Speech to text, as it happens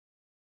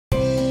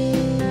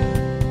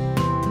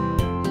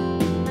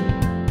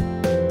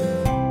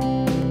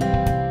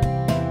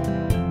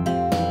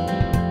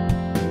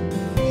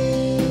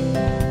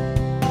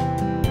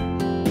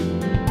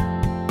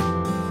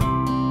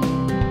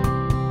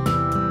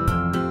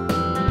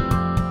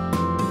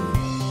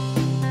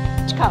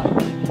color?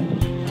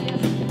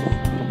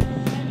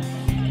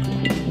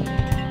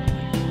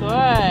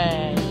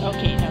 Good.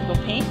 Okay, now go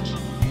paint.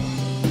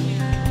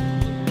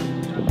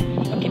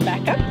 Okay,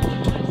 back up.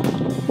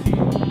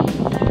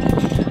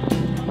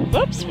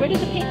 Whoops, where did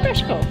the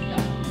paintbrush go?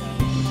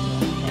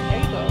 There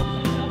you go.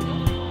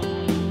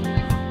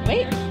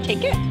 Wait,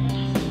 take it.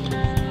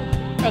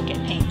 Okay,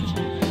 paint.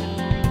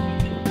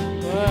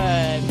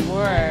 Good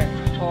work.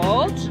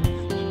 Hold.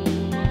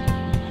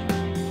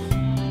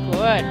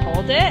 Good.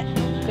 Hold it.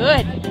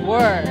 Good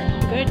work.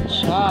 Good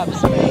job,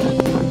 Spray.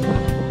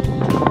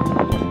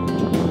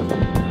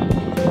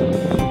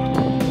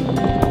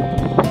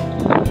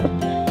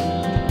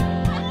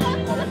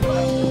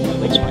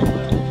 Which one?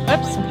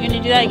 Oops, you want to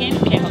do that again?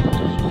 Okay, hold on.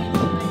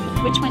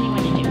 Which one you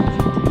want to do?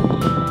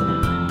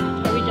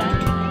 Are we done?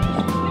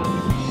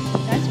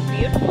 That's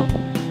beautiful.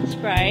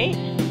 Sprite.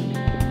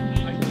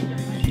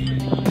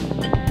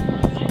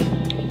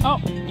 Oh,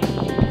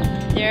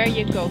 there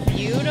you go.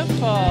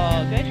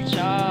 Beautiful. Good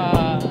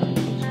job.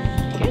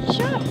 Good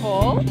job,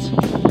 Holt.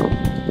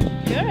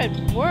 Good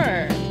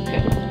work.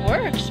 Good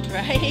work,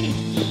 Sprite.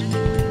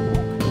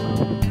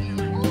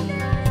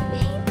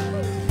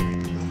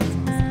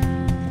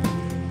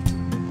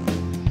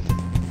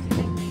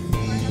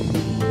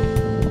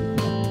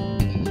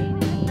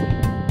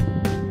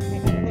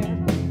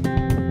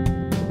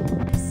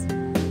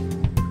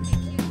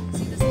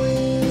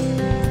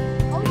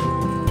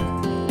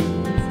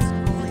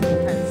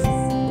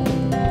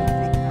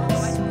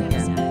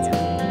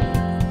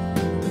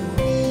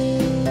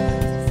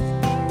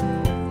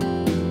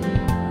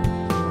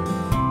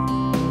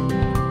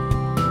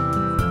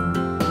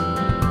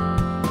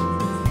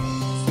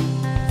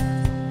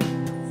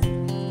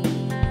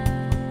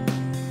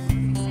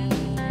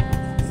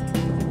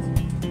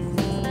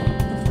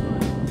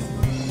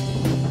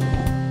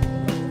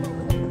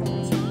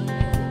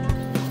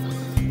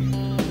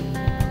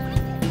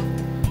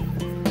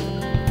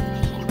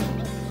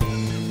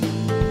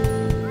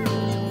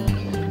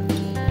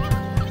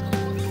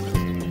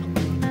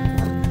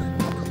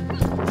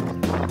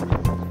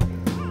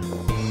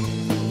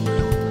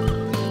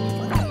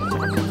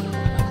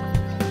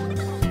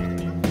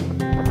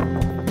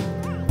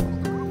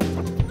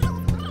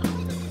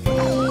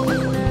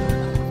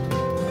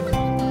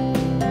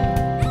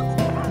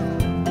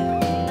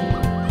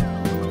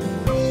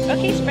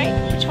 Okay,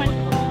 Sprite, which one?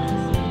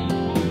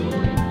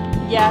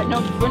 Yeah,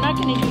 no, we're not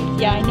going to do,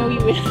 yeah, I know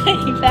you would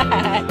like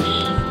that.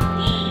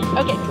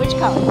 Okay, which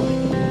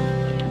color?